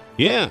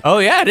 Yeah. Oh,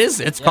 yeah, it is.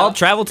 It's called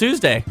Travel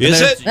Tuesday. Is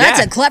it?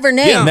 That's a clever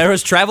name. Yeah. And there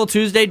was Travel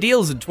Tuesday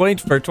deals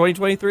for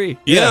 2023.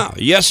 Yeah.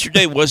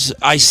 Yesterday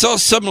I saw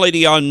some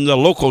lady on the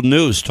local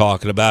news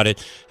talking about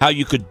it, how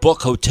you could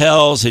book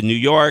hotels in New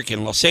York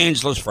and Los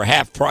Angeles for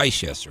half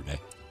price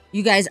yesterday.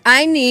 You guys,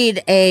 I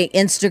need a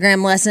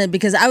Instagram lesson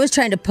because I was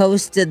trying to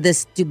post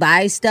this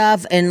Dubai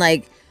stuff and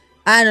I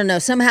don't know,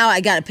 somehow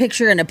I got a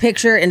picture and a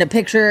picture and a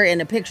picture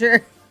and a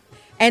picture.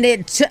 And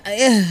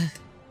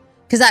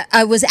because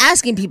I was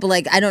asking people,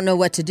 I don't know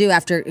what to do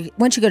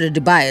once you go to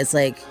Dubai, it's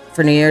like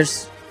for New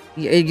Year's,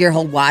 your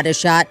whole wad is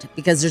shot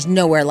because there's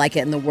nowhere like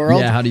it in the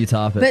world. Yeah, how do you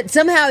top it? But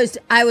somehow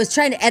I was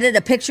trying to edit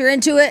a picture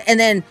into it, and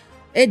then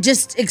it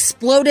just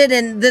exploded,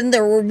 and then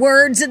there were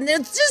words, and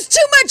it's just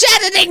too much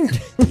editing.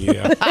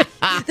 Yeah.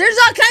 There's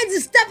all kinds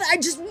of stuff.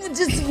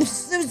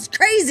 It was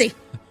crazy.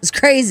 It's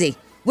crazy.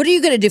 What are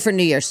you going to do for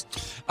New Year's?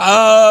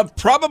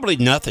 Probably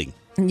nothing.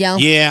 Yeah.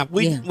 Yeah,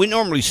 we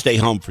normally stay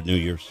home for New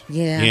Year's.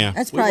 Yeah,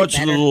 that's probably we watch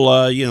better. a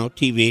little,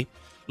 TV,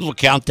 a little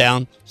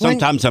countdown.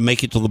 Sometimes I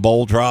make it till the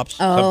bowl drops.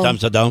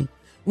 Sometimes I don't.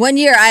 One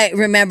year, I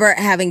remember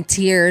having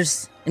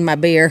tears in my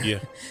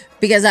beer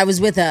because I was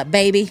with a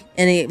baby,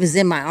 and it was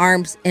in my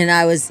arms, and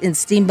I was in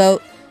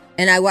Steamboat,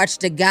 and I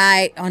watched a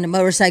guy on a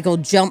motorcycle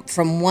jump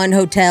from one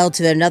hotel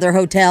to another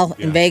hotel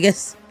in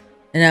Vegas.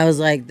 And I was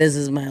like, this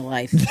is my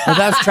life. Well,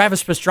 that was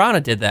Travis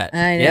Pastrana did that.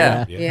 I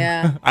know.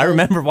 Yeah. I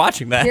remember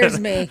watching that. Here's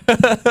me.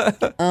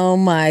 Oh,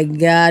 my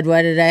God.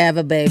 Why did I have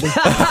a baby? You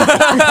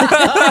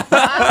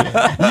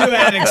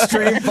had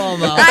extreme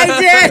FOMO. I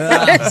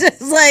did. It's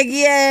just like,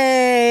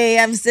 yay.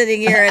 I'm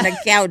sitting here in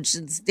a couch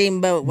in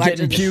Steamboat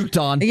watching. Getting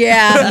puked on.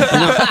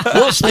 Yeah.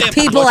 With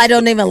people I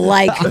don't even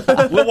like.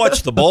 We'll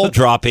watch the bowl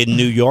drop in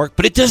New York,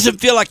 but it doesn't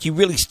feel like you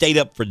really stayed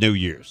up for New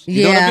Year's.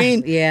 You know what I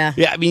mean? Yeah.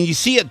 Yeah, I mean, you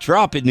see it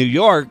drop in New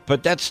York,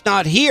 but that's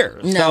not here.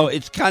 No. So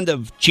it's kind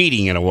of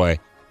cheating in a way.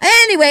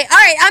 Anyway, all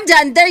right, I'm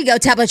done. There you go,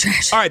 Tabloid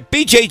Trash. All right,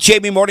 BJ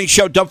Jamie Morning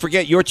Show. Don't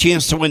forget your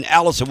chance to win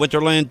Alice in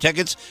Winterland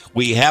tickets.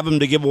 We have them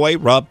to give away.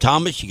 Rob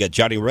Thomas, you got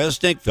Johnny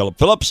Resnick, Philip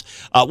Phillips.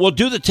 We'll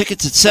do the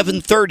tickets at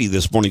 7:30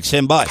 this morning.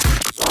 Stand by.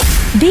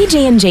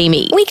 BJ and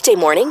Jamie, weekday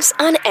mornings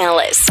on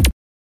Alice.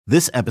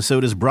 This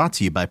episode is brought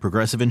to you by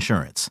Progressive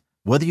Insurance.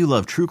 Whether you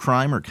love true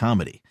crime or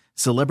comedy,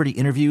 celebrity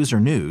interviews or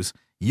news,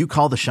 you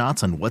call the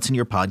shots on what's in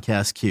your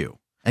podcast queue.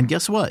 And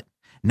guess what?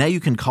 Now you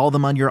can call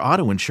them on your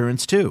auto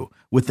insurance too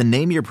with the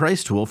Name Your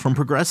Price tool from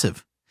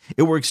Progressive.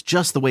 It works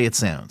just the way it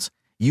sounds.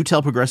 You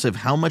tell Progressive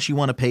how much you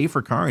want to pay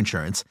for car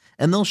insurance,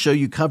 and they'll show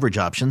you coverage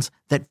options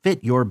that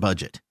fit your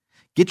budget.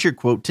 Get your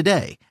quote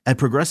today at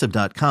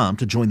Progressive.com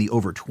to join the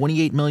over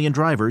 28 million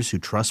drivers who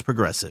trust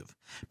Progressive.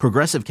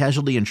 Progressive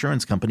Casualty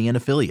Insurance Company and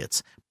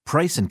Affiliates.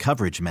 Price and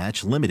coverage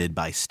match limited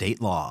by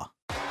state law.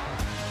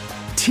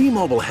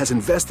 T-Mobile has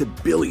invested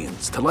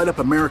billions to light up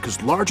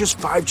America's largest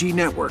 5G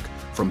network,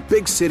 from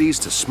big cities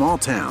to small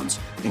towns,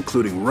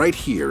 including right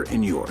here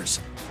in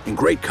yours. And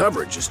great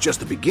coverage is just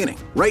the beginning.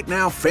 Right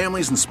now,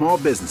 families and small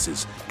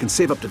businesses can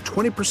save up to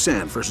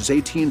 20% versus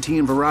AT&T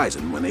and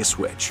Verizon when they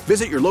switch.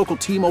 Visit your local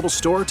T-Mobile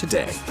store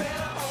today.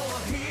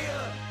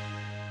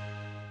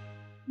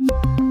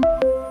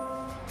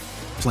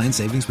 Plan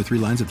savings with 3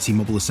 lines of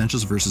T-Mobile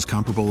Essentials versus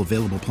comparable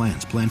available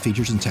plans. Plan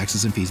features and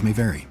taxes and fees may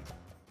vary.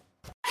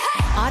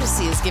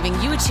 Odyssey is giving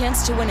you a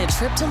chance to win a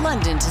trip to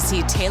London to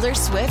see Taylor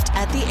Swift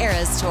at the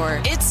Eras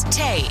Tour. It's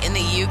Tay in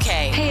the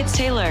UK. Hey, it's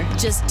Taylor.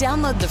 Just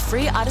download the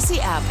free Odyssey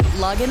app,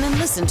 log in and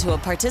listen to a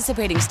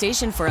participating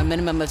station for a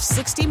minimum of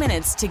 60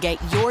 minutes to get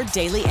your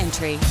daily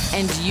entry.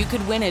 And you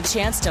could win a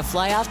chance to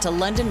fly off to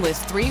London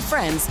with 3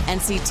 friends and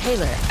see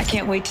Taylor. I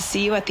can't wait to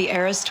see you at the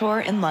Eras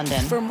Tour in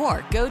London. For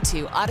more, go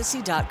to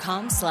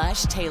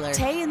odyssey.com/Taylor.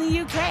 Tay in the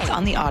UK. It's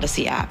on the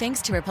Odyssey app.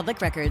 Thanks to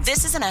Republic Records.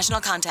 This is a national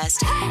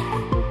contest.